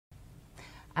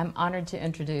I'm honored to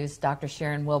introduce Dr.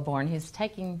 Sharon Wilborn, who's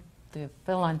taking the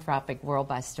philanthropic world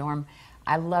by storm.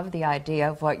 I love the idea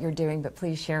of what you're doing, but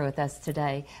please share with us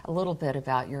today a little bit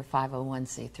about your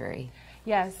 501c3.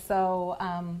 Yes, so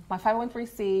my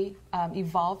 501c3,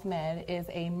 EvolveMed, is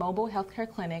a mobile healthcare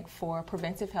clinic for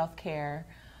preventive healthcare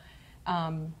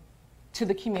to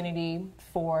the community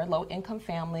for low-income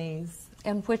families.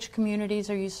 And which communities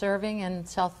are you serving in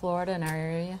South Florida and our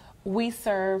area? We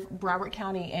serve Broward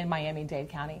County and Miami-Dade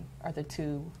County are the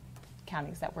two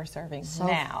counties that we're serving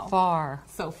now. So far.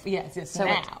 So, yes, it's so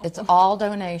now. It's all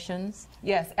donations?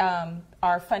 Yes,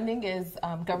 our funding is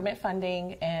government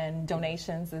funding, and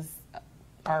donations is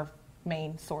our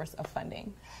main source of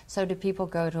funding. So do people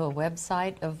go to a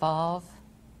website,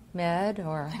 EvolveMed,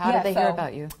 or how do they hear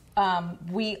about you?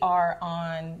 We are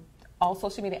on all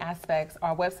social media aspects.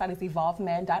 Our website is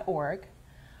evolvemed.org.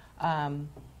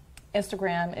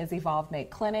 Instagram is EvolveMed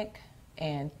Clinic,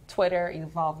 and Twitter,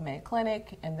 EvolveMed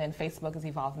Clinic, and then Facebook is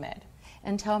EvolveMed.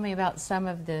 And tell me about some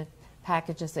of the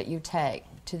packages that you take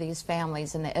to these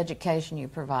families and the education you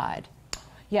provide.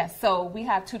 Yes, so we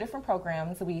have two different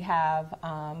programs. We have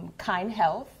Kind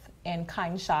Health and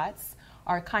Kind Shots.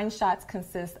 Our Kind Shots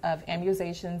consist of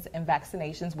immunizations and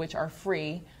vaccinations, which are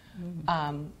free,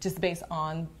 just based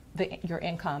on your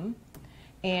income.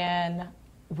 And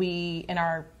in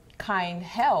our Kind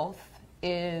Health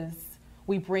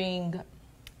we bring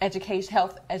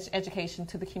health education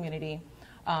to the community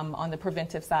on the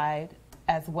preventive side,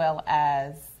 as well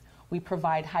as we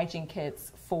provide hygiene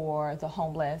kits for the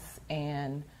homeless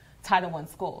and Title I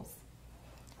schools.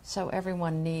 So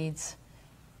everyone needs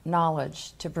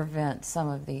knowledge to prevent some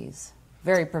of these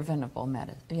very preventable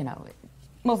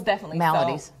most definitely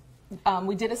maladies. So,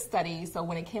 we did a study. So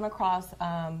when it came across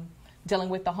dealing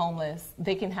with the homeless,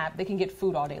 they can get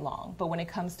food all day long, but when it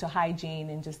comes to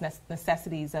hygiene and just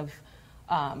necessities of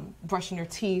brushing your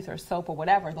teeth or soap or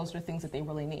whatever, those are the things that they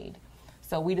really need.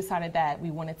 So we decided that we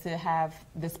wanted to have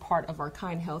this part of our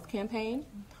Kind Health campaign,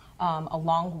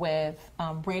 along with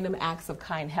random acts of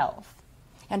kind health.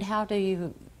 And how do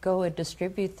you go and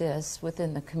distribute this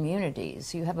within the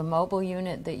communities? You have a mobile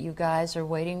unit that you guys are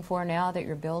waiting for now that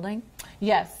you're building?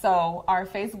 Yes, so our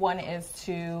phase one is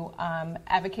to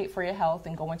advocate for your health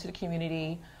and go into the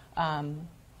community.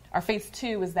 Our phase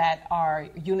two is that our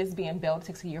unit's being built. It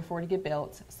takes a year for it to get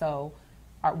built. So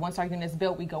once our unit's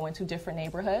built, we go into different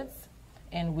neighborhoods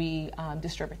and we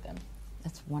distribute them.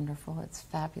 That's wonderful. It's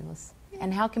fabulous.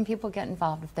 And how can people get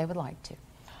involved if they would like to?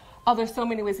 Oh, there's so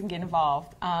many ways you can get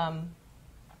involved.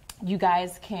 You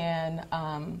guys can,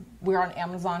 we're on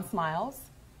Amazon Smiles.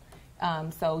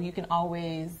 So you can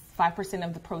always, 5%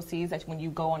 of the proceeds that when you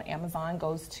go on Amazon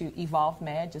goes to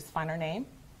EvolveMed, just find our name.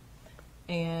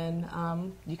 And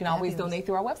you can always donate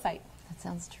through our website. That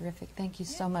sounds terrific. Thank you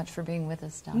so much for being with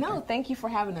us, Doctor. No, thank you for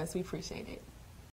having us. We appreciate it.